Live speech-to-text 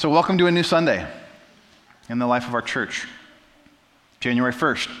So welcome to a new Sunday in the life of our church. January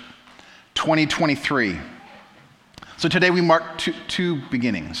 1st, 2023. So today we mark two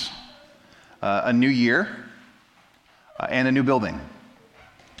beginnings, a new year and a new building.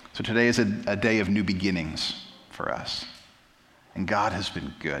 So today is a day of new beginnings for us. And God has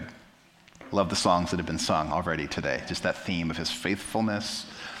been good. Love the songs that have been sung already today. Just that theme of his faithfulness,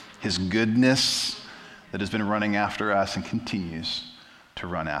 his goodness that has been running after us and continues to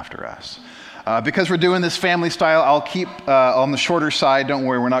run after us. Because we're doing this family style, I'll keep on the shorter side. Don't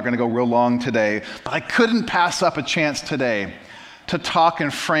worry, we're not going to go real long today. But I couldn't pass up a chance today to talk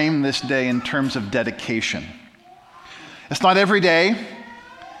and frame this day in terms of dedication. It's not every day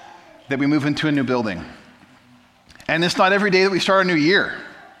that we move into a new building. And it's not every day that we start a new year.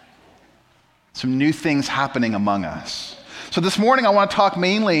 Some new things happening among us. So this morning I want to talk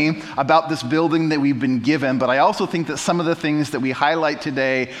mainly about this building that we've been given, but I also think that some of the things that we highlight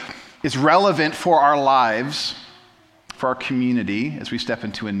today is relevant for our lives, for our community, as we step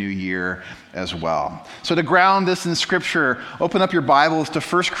into a new year as well. So to ground this in Scripture, open up your Bibles to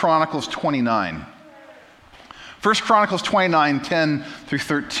 1 Chronicles 29. 1 Chronicles 29, 10 through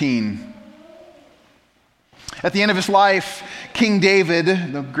 13. At the end of his life, King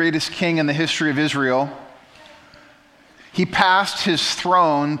David, the greatest king in the history of Israel, he passed his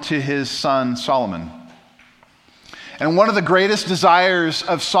throne to his son Solomon. And one of the greatest desires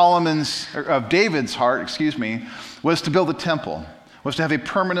of David's heart, was to build a temple, was to have a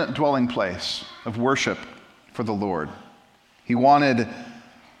permanent dwelling place of worship for the Lord. He wanted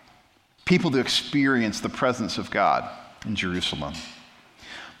people to experience the presence of God in Jerusalem.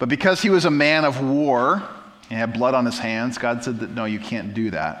 But because he was a man of war and had blood on his hands, God said that, no, you can't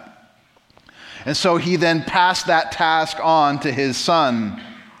do that. And so he then passed that task on to his son.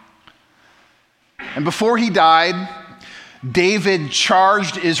 And before he died, David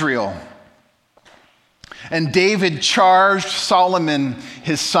charged Israel. And David charged Solomon,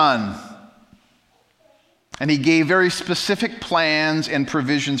 his son. And he gave very specific plans and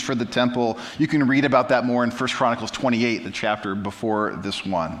provisions for the temple. You can read about that more in 1 Chronicles 28, the chapter before this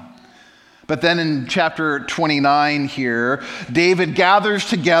one. But then in chapter 29 here, David gathers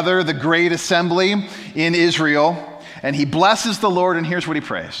together the great assembly in Israel, and he blesses the Lord, and here's what he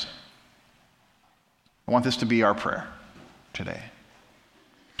prays. I want this to be our prayer today.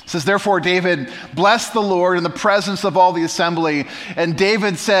 It says, therefore, David blessed the Lord in the presence of all the assembly. And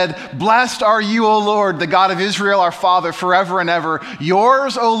David said, blessed are you, O Lord, the God of Israel, our Father, forever and ever.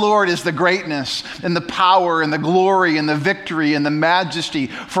 Yours, O Lord, is the greatness and the power and the glory and the victory and the majesty.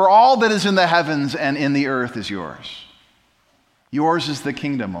 For all that is in the heavens and in the earth is yours. Yours is the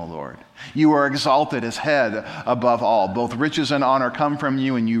kingdom, O Lord. You are exalted as head above all. Both riches and honor come from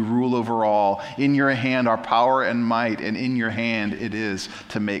you, and you rule over all. In your hand are power and might, and in your hand it is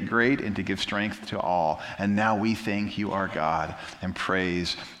to make great and to give strength to all. And now we thank you, our God, and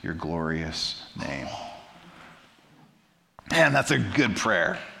praise your glorious name. Man, that's a good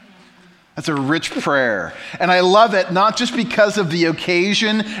prayer. That's a rich prayer. And I love it, not just because of the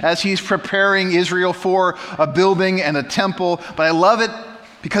occasion as he's preparing Israel for a building and a temple, but I love it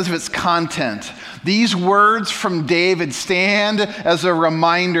because of its content. These words from David stand as a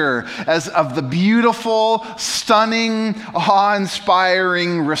reminder of the beautiful, stunning,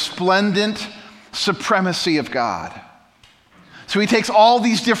 awe-inspiring, resplendent supremacy of God. So he takes all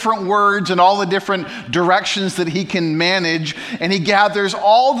these different words and all the different directions that he can manage, and he gathers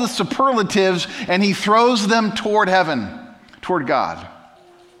all the superlatives and he throws them toward heaven, toward God,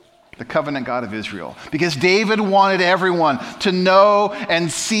 the covenant God of Israel. Because David wanted everyone to know and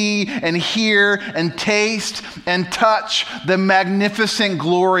see and hear and taste and touch the magnificent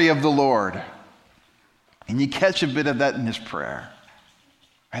glory of the Lord. And you catch a bit of that in his prayer,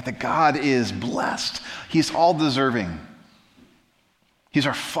 right? That God is blessed. He's all deserving. He's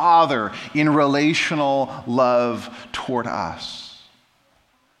our Father in relational love toward us.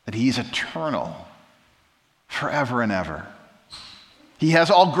 That he's eternal, forever and ever. He has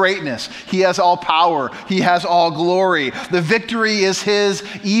all greatness. He has all power. He has all glory. The victory is his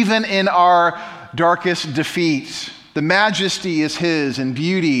even in our darkest defeat. The majesty is his in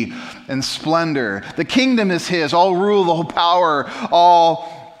beauty and splendor. The kingdom is his, all rule, all power,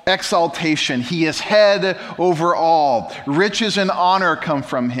 all exaltation. He is head over all. Riches and honor come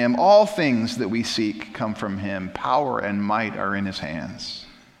from him. All things that we seek come from him. Power and might are in his hands.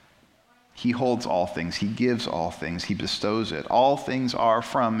 He holds all things. He gives all things. He bestows it. All things are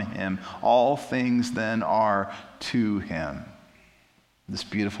from him. All things then are to him. This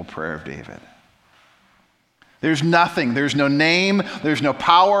beautiful prayer of David. There's nothing, there's no name, there's no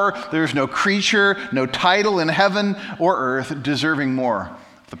power, there's no creature, no title in heaven or earth deserving more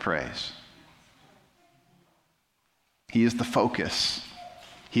the praise. He is the focus.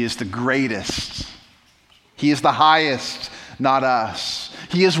 He is the greatest. He is the highest, not us.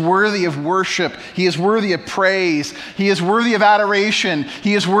 He is worthy of worship. He is worthy of praise. He is worthy of adoration.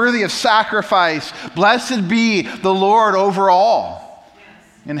 He is worthy of sacrifice. Blessed be the Lord over all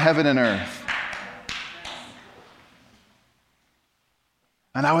in heaven and earth.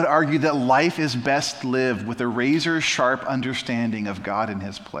 And I would argue that life is best lived with a razor-sharp understanding of God in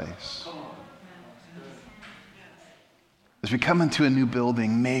his place. As we come into a new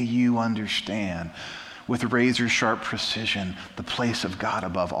building, may you understand with razor-sharp precision the place of God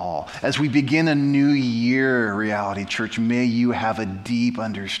above all. As we begin a new year, Reality Church, may you have a deep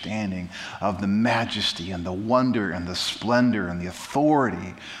understanding of the majesty and the wonder and the splendor and the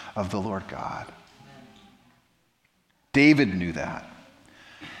authority of the Lord God. David knew that.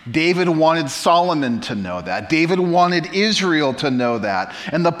 David wanted Solomon to know that. David wanted Israel to know that.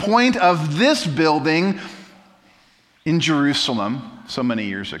 And the point of this building in Jerusalem so many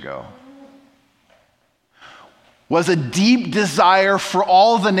years ago was a deep desire for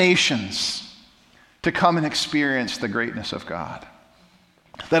all the nations to come and experience the greatness of God.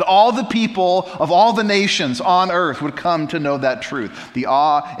 That all the people of all the nations on earth would come to know that truth, the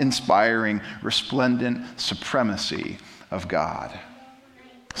awe-inspiring, resplendent supremacy of God.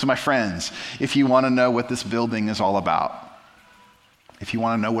 So my friends, if you want to know what this building is all about, if you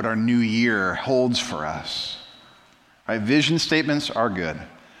want to know what our new year holds for us, right? Vision statements are good.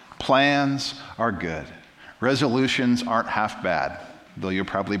 Plans are good. Resolutions aren't half bad, though you'll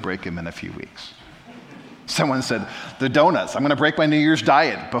probably break them in a few weeks. Someone said, the donuts, I'm going to break my New Year's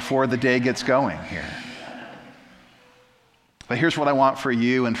diet before the day gets going here. But here's what I want for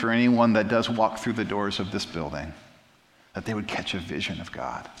you and for anyone that does walk through the doors of this building, that they would catch a vision of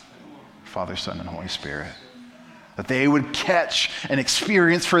God, Father, Son, and Holy Spirit. That they would catch and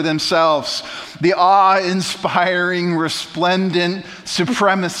experience for themselves the awe-inspiring, resplendent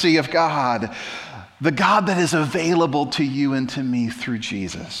supremacy of God. The God that is available to you and to me through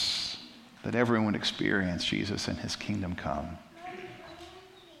Jesus. That everyone would experience Jesus and his kingdom come.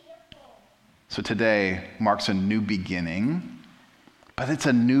 So today marks a new beginning, but it's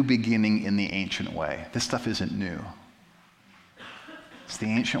a new beginning in the ancient way. This stuff isn't new. It's the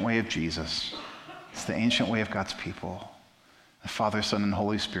ancient way of Jesus. It's the ancient way of God's people. The Father, Son, and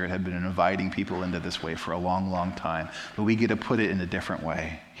Holy Spirit have been inviting people into this way for a long, long time, but we get to put it in a different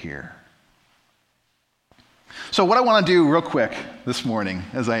way here. So what I want to do real quick this morning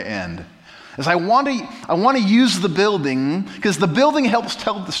as I end is I want to use the building because the building helps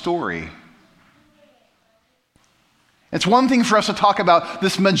tell the story. It's one thing for us to talk about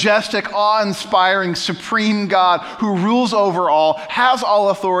this majestic, awe-inspiring, supreme God who rules over all, has all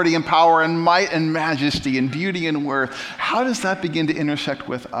authority and power and might and majesty and beauty and worth. How does that begin to intersect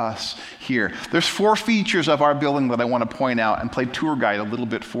with us here? There's 4 features of our building that I want to point out and play tour guide a little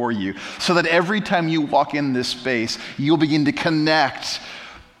bit for you so that every time you walk in this space, you'll begin to connect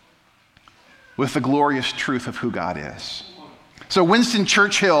with the glorious truth of who God is. So Winston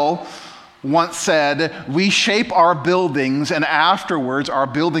Churchill once said, we shape our buildings and afterwards our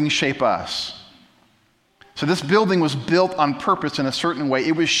buildings shape us. So this building was built on purpose in a certain way.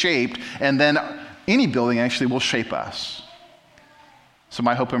 It was shaped, and then any building actually will shape us. So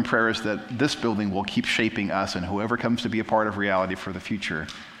my hope and prayer is that this building will keep shaping us and whoever comes to be a part of Reality for the future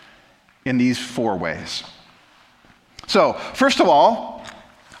in these 4 ways. So first of all,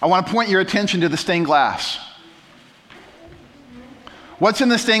 I want to point your attention to the stained glass. What's in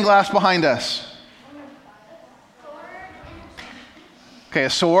the stained glass behind us? Okay, a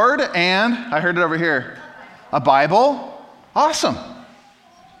sword, and I heard it over here, a Bible. Awesome.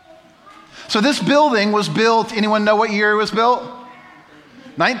 So this building was built, anyone know what year it was built?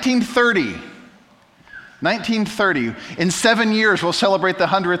 1930. 1930. In 7 years, we'll celebrate the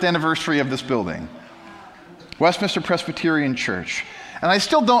 100th anniversary of this building. Westminster Presbyterian Church. And I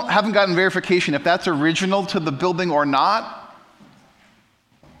still haven't gotten verification if that's original to the building or not.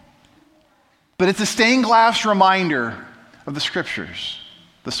 But it's a stained glass reminder of the scriptures,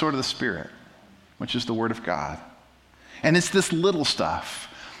 the sword of the Spirit, which is the word of God. And it's this little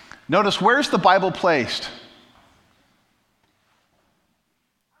stuff. Notice, where's the Bible placed?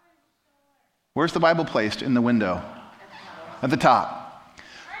 Where's the Bible placed in the window? At the top.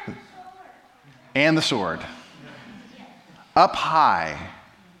 And the sword. Up high.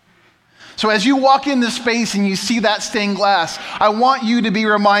 So as you walk in this space and you see that stained glass, I want you to be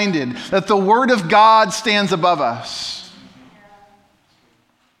reminded that the Word of God stands above us.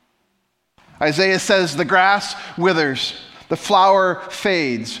 Isaiah says, the grass withers, the flower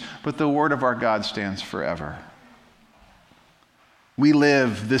fades, but the Word of our God stands forever. We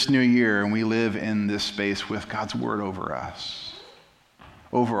live this new year, and we live in this space with God's word over us,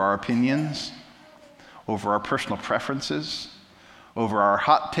 over our opinions, over our personal preferences, over our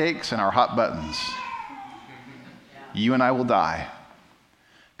hot takes and our hot buttons. You and I will die.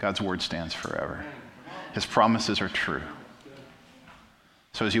 God's word stands forever. His promises are true.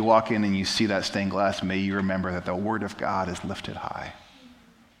 So as you walk in and you see that stained glass, may you remember that the word of God is lifted high,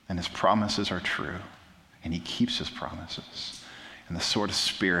 and his promises are true, and he keeps his promises. And the sword of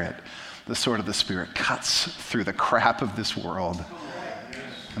the Spirit cuts through the crap of this world.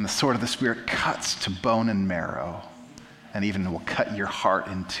 And the sword of the Spirit cuts to bone and marrow, and even will cut your heart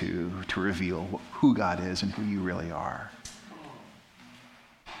into to reveal who God is and who you really are.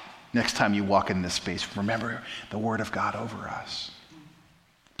 Next time you walk in this space, remember the word of God over us.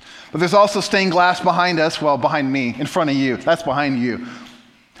 But there's also stained glass behind us, well, behind me, in front of you. That's behind you.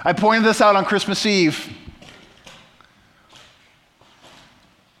 I pointed this out on Christmas Eve.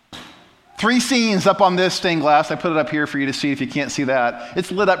 3 scenes up on this stained glass. I put it up here for you to see if you can't see that.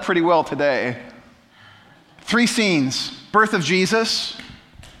 It's lit up pretty well today. 3 scenes. Birth of Jesus.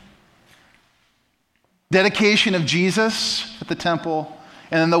 Dedication of Jesus at the temple.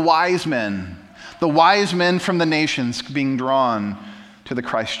 And then the wise men. The wise men from the nations being drawn to the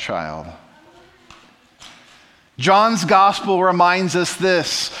Christ child. John's gospel reminds us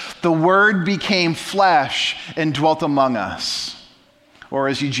this: the word became flesh and dwelt among us. Or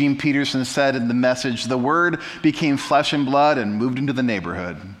as Eugene Peterson said in the Message, the word became flesh and blood and moved into the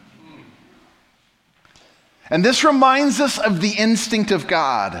neighborhood. And this reminds us of the instinct of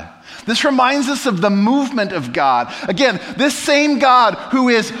God. This reminds us of the movement of God. Again, this same God who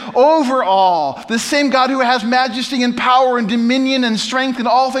is over all, this same God who has majesty and power and dominion and strength, and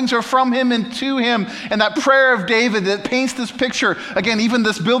all things are from him and to him. And that prayer of David that paints this picture. Again, even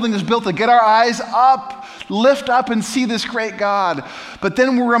this building is built to get our eyes up, lift up and see this great God. But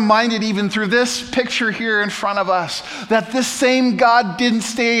then we're reminded even through this picture here in front of us that this same God didn't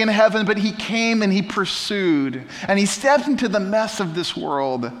stay in heaven, but he came and he pursued. And he stepped into the mess of this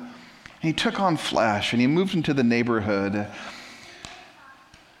world. And he took on flesh and he moved into the neighborhood.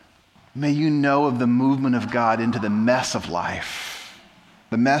 May you know of the movement of God into the mess of life,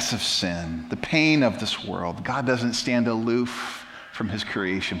 the mess of sin, the pain of this world. God doesn't stand aloof from his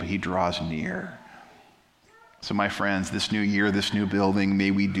creation, but he draws near. So my friends, this new year, this new building,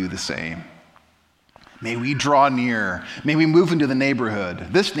 may we do the same. May we draw near. May we move into the neighborhood,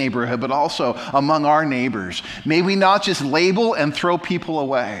 this neighborhood, but also among our neighbors. May we not just label and throw people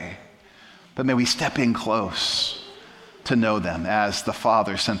away, but may we step in close to know them as the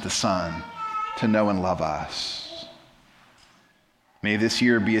Father sent the Son to know and love us. May this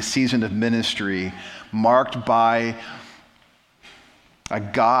year be a season of ministry marked by a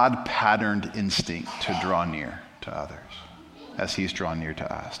God-patterned instinct to draw near to others as he's drawn near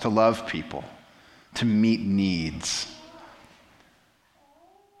to us, to love people, to meet needs.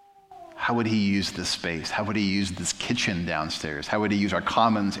 How would he use this space? How would he use this kitchen downstairs? How would he use our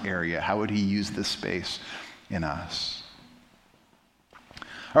commons area? How would he use this space in us?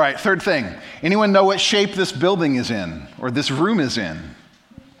 All right, third thing. Anyone know what shape this building is in or this room is in?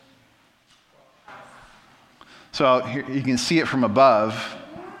 So here you can see it from above.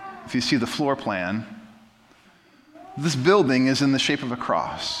 If you see the floor plan, this building is in the shape of a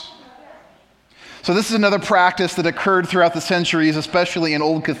cross. So this is another practice that occurred throughout the centuries, especially in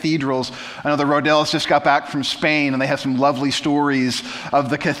old cathedrals. I know the Rodells just got back from Spain, and they have some lovely stories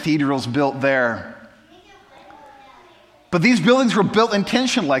of the cathedrals built there. But these buildings were built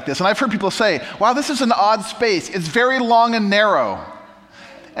intentionally like this. And I've heard people say, wow, this is an odd space. It's very long and narrow.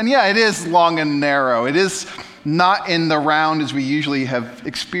 And yeah, it is long and narrow. It is not in the round as we usually have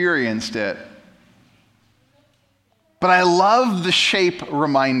experienced it. But I love the shape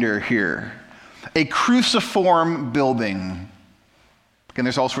reminder here. A cruciform building. Again,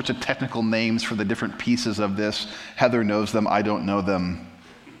 there's all sorts of technical names for the different pieces of this. Heather knows them, I don't know them.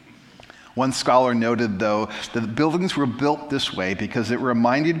 One scholar noted, though, that the buildings were built this way because it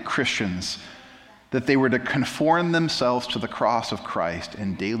reminded Christians that they were to conform themselves to the cross of Christ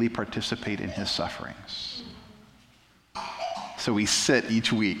and daily participate in his sufferings. So we sit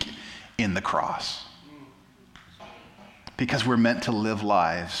each week in the cross because we're meant to live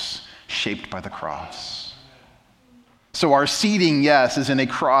lives shaped by the cross. So our seating, yes, is in a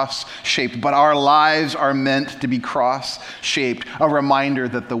cross-shaped, but our lives are meant to be cross-shaped, a reminder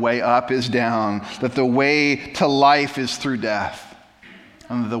that the way up is down, that the way to life is through death,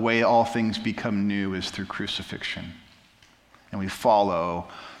 and the way all things become new is through crucifixion. And we follow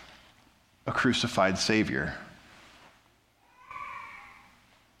a crucified Savior.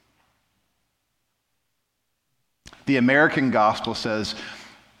 The American gospel says,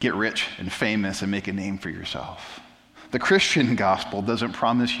 get rich and famous and make a name for yourself. The Christian gospel doesn't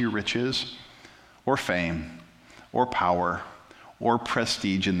promise you riches or fame or power or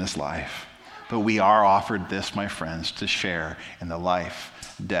prestige in this life. But we are offered this, my friends, to share in the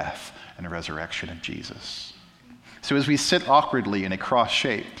life, death, and resurrection of Jesus. So as we sit awkwardly in a cross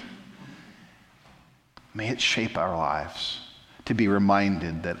shape, may it shape our lives to be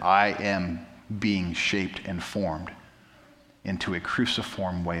reminded that I am being shaped and formed into a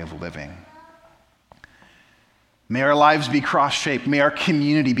cruciform way of living. May our lives be cross-shaped. May our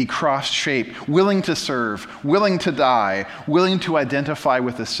community be cross-shaped, willing to serve, willing to die, willing to identify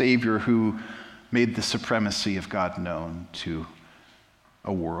with a Savior who made the supremacy of God known to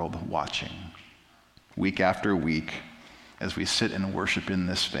a world watching. Week after week, as we sit and worship in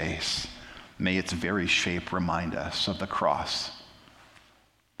this space, may its very shape remind us of the cross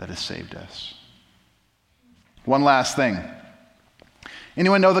that has saved us. One last thing.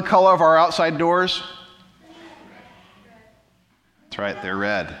 Anyone know the color of our outside doors? That's right, they're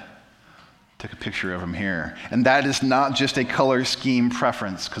red. Took a picture of them here. And that is not just a color scheme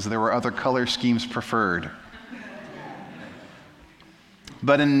preference, because there were other color schemes preferred.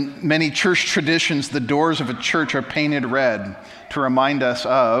 But in many church traditions, the doors of a church are painted red to remind us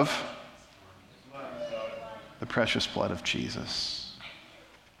of the precious blood of Jesus.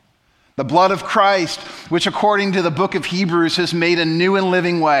 The blood of Christ, which according to the book of Hebrews has made a new and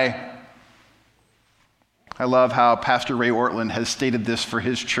living way. I love how Pastor Ray Ortland has stated this for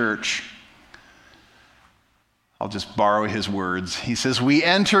his church. I'll just borrow his words. He says, we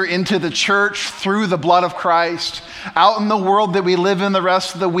enter into the church through the blood of Christ. Out in the world that we live in the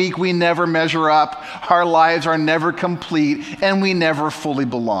rest of the week, we never measure up. Our lives are never complete, and we never fully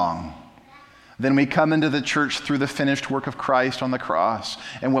belong. Then we come into the church through the finished work of Christ on the cross.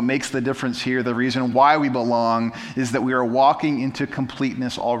 And what makes the difference here, the reason why we belong, is that we are walking into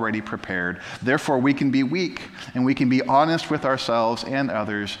completeness already prepared. Therefore, we can be weak, and we can be honest with ourselves and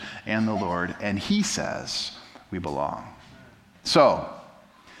others and the Lord. And he says we belong. So,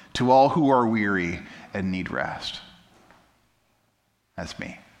 to all who are weary and need rest, that's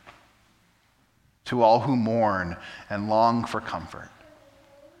me. To all who mourn and long for comfort,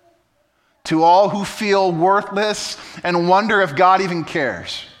 to all who feel worthless and wonder if God even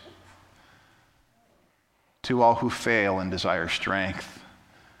cares, to all who fail and desire strength,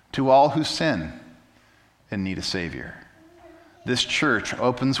 to all who sin and need a Savior, this church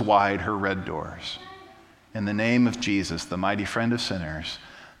opens wide her red doors. In the name of Jesus, the mighty friend of sinners,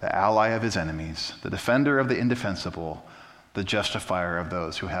 the ally of his enemies, the defender of the indefensible, the justifier of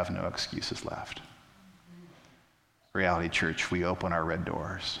those who have no excuses left. Reality Church, we open our red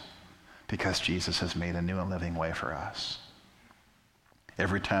doors because Jesus has made a new and living way for us.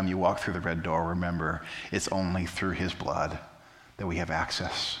 Every time you walk through the red door, remember, it's only through his blood that we have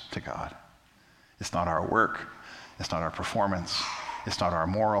access to God. It's not our work. It's not our performance. It's not our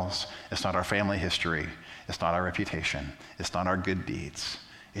morals. It's not our family history. It's not our reputation. It's not our good deeds.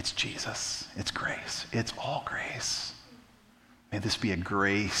 It's Jesus. It's grace. It's all grace. May this be a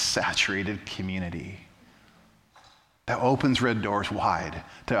grace-saturated community that opens red doors wide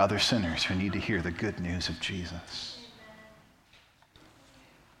to other sinners who need to hear the good news of Jesus.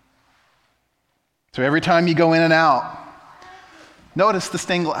 So every time you go in and out, notice the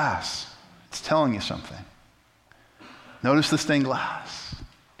stained glass. It's telling you something. Notice the stained glass.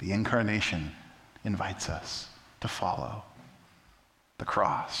 The incarnation invites us to follow the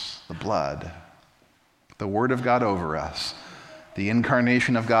cross, the blood, the word of God over us, the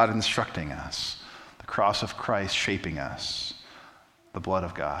incarnation of God instructing us, the cross of Christ shaping us, the blood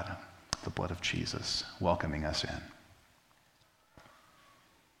of God, the blood of Jesus welcoming us in.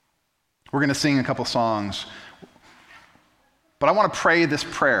 We're going to sing a couple songs, but I want to pray this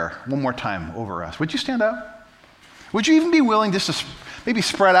prayer one more time over us. Would you stand up? Would you even be willing just to maybe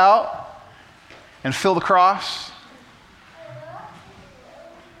spread out and fill the cross?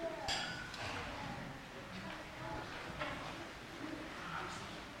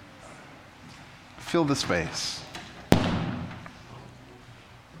 Fill the space. Let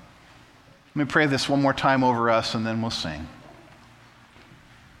me pray this one more time over us, and then we'll sing.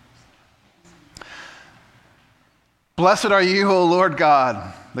 Blessed are you, O Lord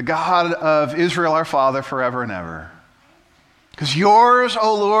God, the God of Israel, our Father, forever and ever. Because yours,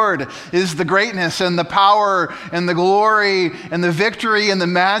 O Lord, is the greatness and the power and the glory and the victory and the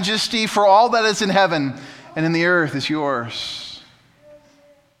majesty, for all that is in heaven and in the earth is yours.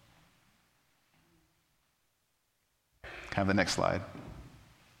 Have the next slide.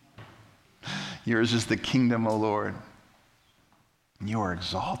 Yours is the kingdom, O Lord. You are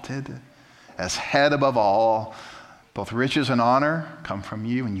exalted as head above all, Both riches and honor come from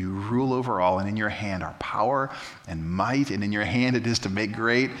you, and you rule over all. And in your hand are power and might, and in your hand it is to make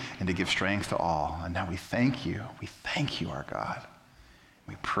great and to give strength to all. And now we thank you. We thank you, our God.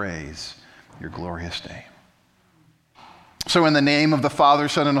 We praise your glorious name. So in the name of the Father,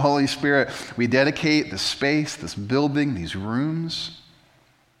 Son, and Holy Spirit, we dedicate this space, this building, these rooms,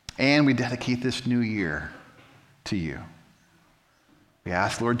 and we dedicate this new year to you. We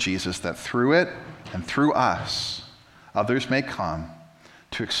ask, Lord Jesus, that through it and through us, others may come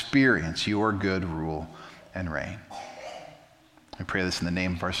to experience your good rule and reign. We pray this in the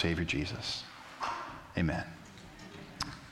name of our Savior Jesus. Amen.